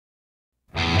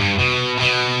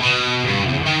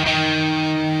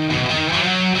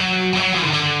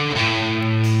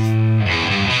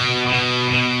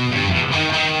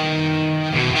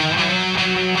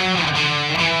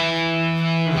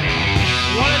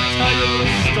tell you a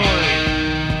little story,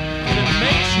 and it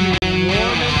makes me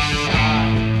warm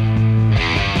inside.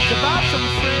 It's about some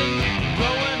friends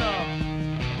growing up,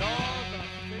 and all the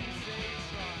things they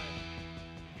tried.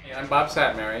 Hey, I'm Bob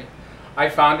Satmary. I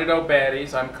founded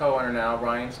O'Betty's. I'm co-owner now.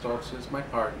 Ryan Stoltz is my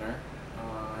partner.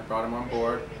 I brought him on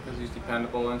board because he's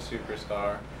dependable and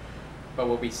superstar. But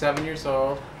we'll be 7 years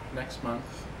old next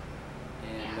month,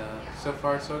 and so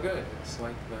far so good. It's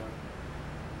like the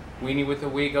Weenie with a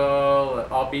Wiggle,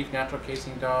 all beef natural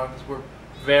casing dogs. We're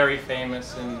very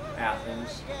famous in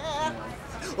Athens.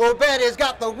 O'Betty's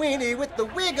got the weenie with the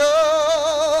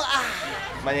wiggle.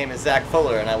 My name is Zach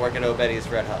Fuller, and I work at O'Betty's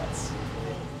Red Hots.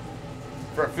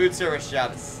 For a food service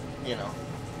job, it's, you know,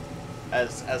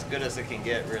 as good as it can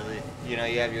get, really. You know,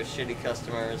 you have your shitty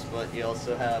customers, but you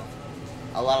also have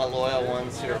a lot of loyal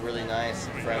ones who are really nice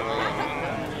and friendly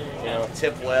and, you know,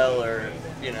 tip well, or,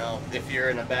 you know, if you're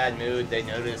in a bad mood, they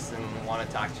notice and want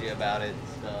to talk to you about it.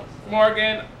 So.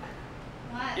 Morgan,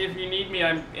 what? if you need me,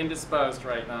 I'm indisposed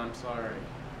right now. I'm sorry.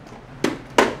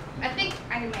 I think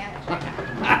I can manage right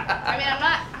now. I mean, I'm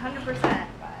not 100%,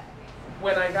 but...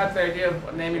 When I got the idea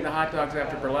of naming the hot dogs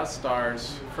after burlesque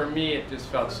stars, for me it just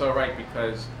felt so right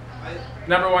because,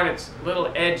 number one, it's a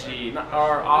little edgy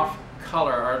or off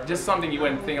color, or just something you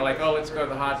wouldn't think of, like, oh, let's go to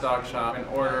the hot dog shop and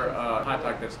order a hot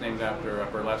dog that's named after a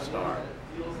burlesque star.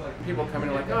 People come in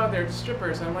and like, oh, they're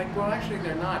strippers. And I'm like, well, actually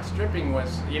they're not. Stripping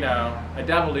was, you know, a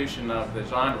devolution of the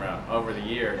genre over the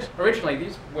years. Originally,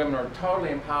 these women were totally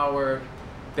empowered.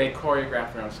 They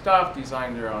choreographed their own stuff,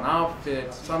 designed their own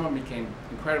outfits. Some of them became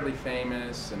incredibly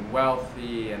famous and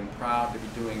wealthy and proud to be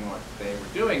doing what they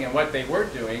were doing. And what they were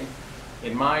doing,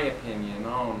 in my opinion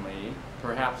only,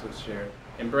 perhaps was shared,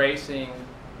 embracing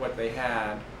what they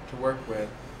had to work with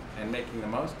and making the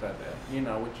most of it, you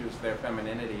know, which was their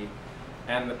femininity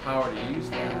and the power to use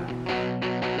that.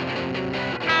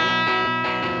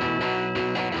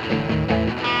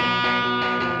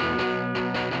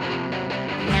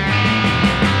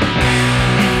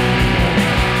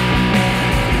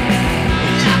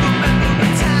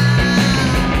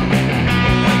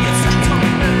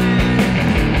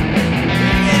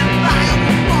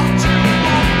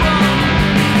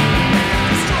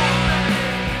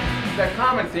 The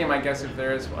common theme, I guess, if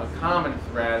there is a common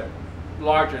thread,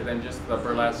 larger than just the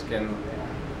burlesque and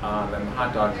the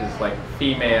hot dogs, is like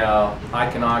female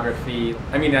iconography.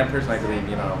 I mean, I personally believe,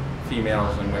 you know,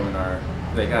 females and women are,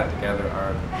 they got together,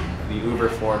 are the uber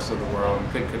force of the world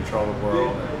and could control the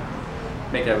world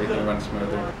and make everything run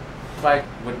smoother. If I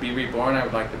would be reborn, I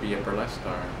would like to be a burlesque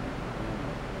star.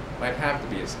 I'd have to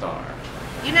be a star.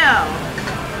 You know,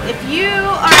 if you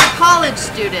are a college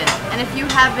student, and if you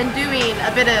have been doing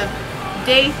a bit of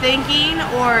day thinking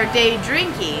or day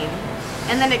drinking,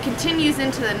 and then it continues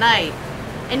into the night,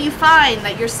 and you find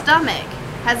that your stomach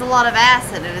has a lot of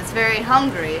acid and it's very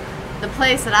hungry, the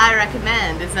place that I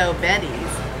recommend is O'Betty's.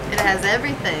 It has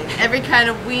everything, every kind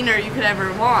of wiener you could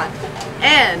ever want,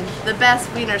 and the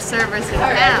best wiener servers in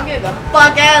town. Alright, get the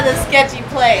fuck out of this sketchy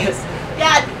place.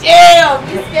 God damn,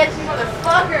 you sketchy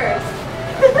motherfuckers.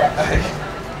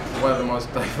 One of the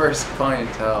most diverse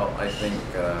clientele, I think,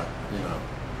 you know,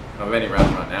 of any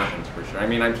restaurant in Athens, for sure. I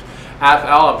mean,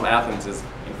 all of Athens is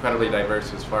incredibly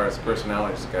diverse as far as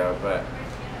personalities go, but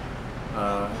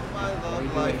we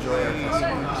do enjoy our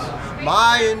customers.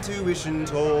 My intuition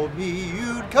told me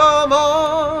you'd come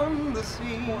on the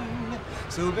scene.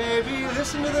 So baby,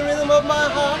 listen to the rhythm of my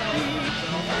heartbeat.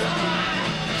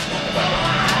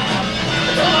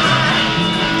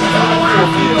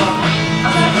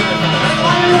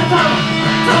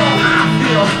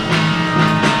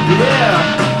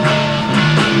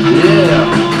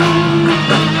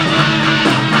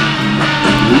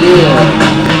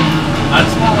 I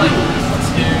just want like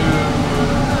 2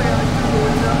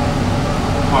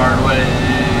 hard way.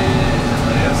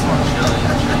 I just want chili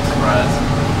cheese fries.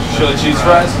 Chili cheese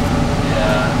fries?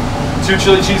 Yeah. 2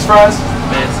 chili cheese fries?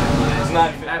 Basically. It's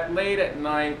not Late at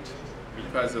night,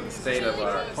 because of the state of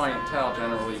our clientele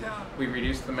generally, we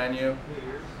reduce the menu.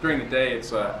 During the day,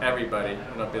 it's everybody,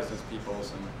 you know, business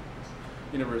peoples and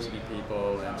university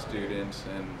people and students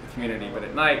and the community, but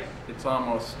at night, it's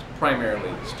almost primarily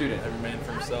student. every man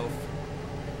for himself.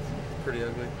 Pretty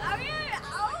ugly. We're on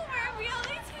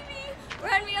reality TV.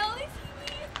 We're on reality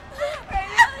TV. We're on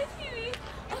reality TV.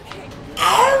 Okay.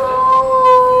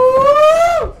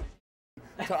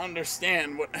 To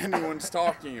understand what anyone's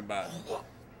talking about.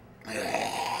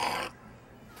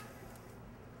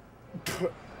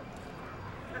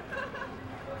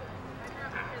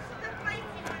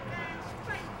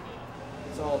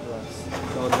 It's all drugs.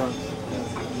 It's all drugs.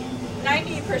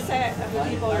 90% of the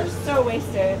people are so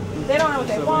wasted. They don't know what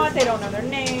they want. They don't know their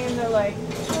name. They're like,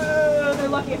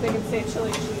 lucky if they can say chili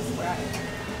cheese fry.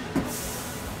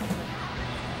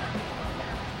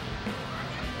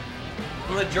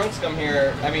 Well, the drunks come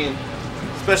here, I mean,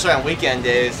 especially on weekend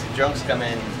days, the drunks come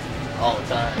in all the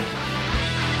time.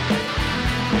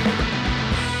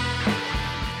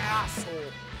 Asshole.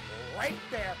 Right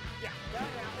there. Yeah.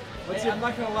 Hey, I'm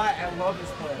not gonna lie, I love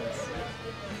this place.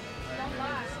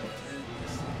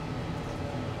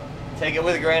 Take it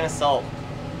with a grain of salt.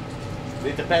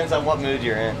 It depends on what mood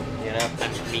you're in, you know?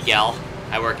 I'm Miguel.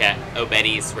 I work at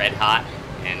Obetti's Red Hot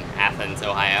in Athens,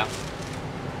 Ohio.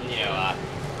 You know,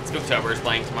 Spooktober is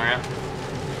playing tomorrow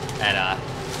at a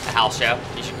house show.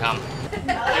 You should come.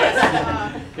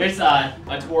 There's a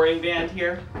touring band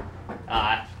here.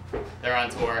 They're on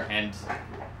tour and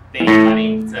they need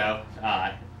money, so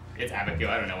it's Abaku.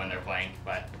 I don't know when they're playing,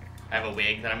 but I have a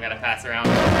wig that I'm gonna pass around.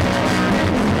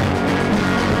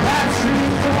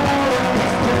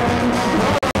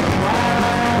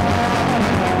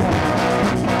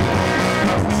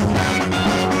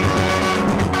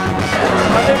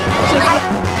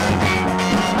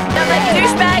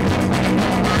 Douchebag.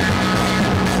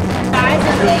 Guys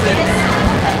in Vegas.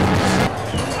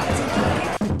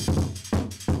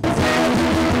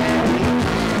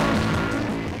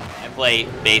 I play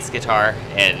bass guitar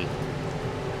in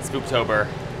Spooktober,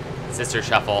 Sister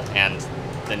Shuffle, and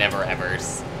the Never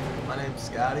Evers. My name's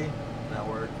Scotty, and I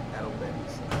work at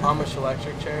Obetti's. Amish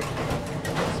electric chair.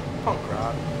 It's punk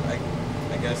rock.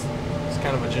 I guess it's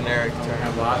kind of a generic term. We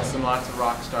have lots and lots of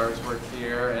rock stars work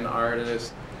here and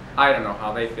artists. I don't know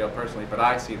how they feel personally, but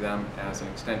I see them as an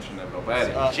extension of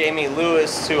Obetti's. Jamie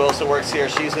Lewis, who also works here,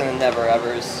 she's in the Never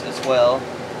Evers as well.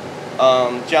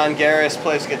 John Garris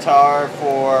plays guitar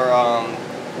for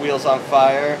Wheels on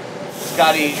Fire.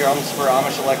 Scotty drums for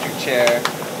Amish Electric Chair.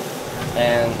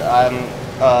 And I'm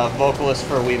a vocalist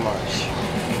for We March.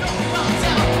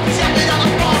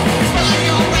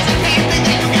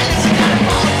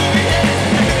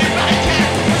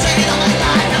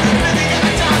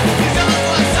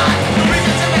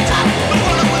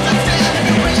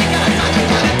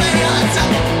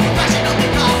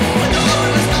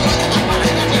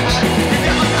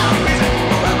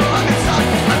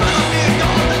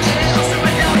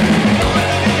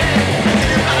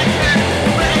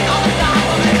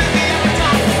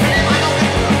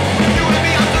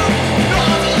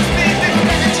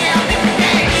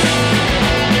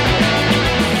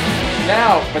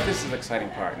 But this is the exciting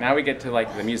part. Now we get to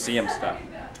like the museum stuff.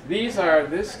 These are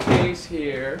this case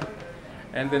here,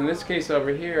 and then this case over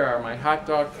here are my hot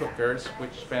dog cookers,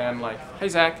 which span like, hey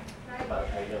Zach.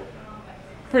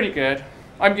 Pretty good.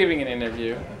 I'm giving an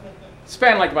interview.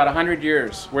 Span like about 100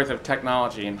 years worth of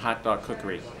technology in hot dog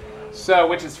cookery. So,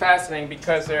 which is fascinating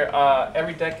because they're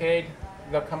every decade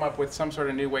they'll come up with some sort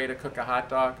of new way to cook a hot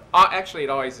dog. Actually, it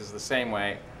always is the same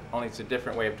way, only it's a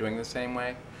different way of doing the same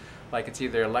way. Like it's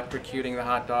either electrocuting the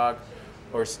hot dog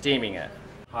or steaming it.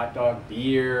 Hot dog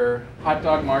beer, hot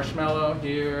dog marshmallow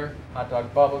here, hot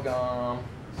dog bubble gum,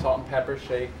 salt and pepper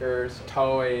shakers,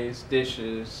 toys,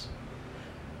 dishes.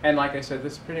 And like I said,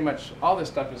 this pretty much, all this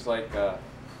stuff is like over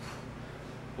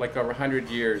 100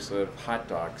 years of hot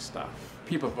dog stuff.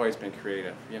 People have always been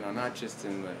creative, you know, not just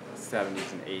in the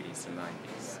 70s and 80s and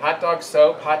 90s. Hot dog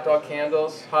soap, hot dog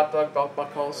candles, hot dog belt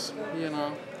buckles, you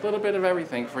know, a little bit of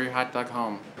everything for your hot dog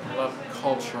home. I love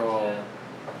cultural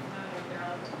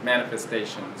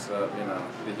manifestations of, you know,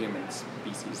 the human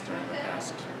species during the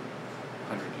past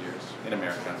 100 years in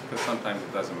America, because sometimes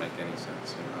it doesn't make any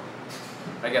sense, you know.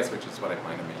 I guess which is what I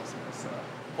find amazing. So.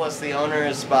 Plus the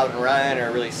owners, Bob and Ryan,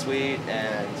 are really sweet,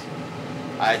 and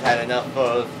I've had enough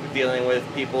of dealing with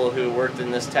people who worked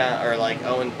in this town, or like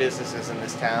owned businesses in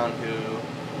this town, who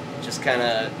just kind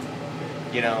of,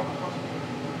 you know,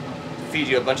 feed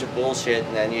you a bunch of bullshit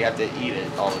and then you have to eat it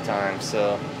all the time.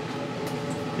 So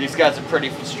these guys are pretty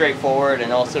straightforward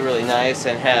and also really nice,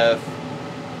 and have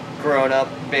grown up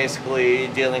basically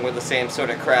dealing with the same sort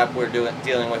of crap we're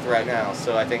dealing with right now.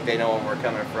 So I think they know where we're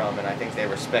coming from, and I think they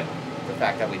respect the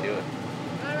fact that we do it.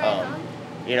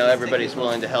 You know, everybody's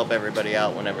willing to help everybody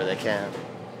out whenever they can.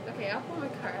 Okay, I'll pull my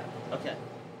car up. Okay.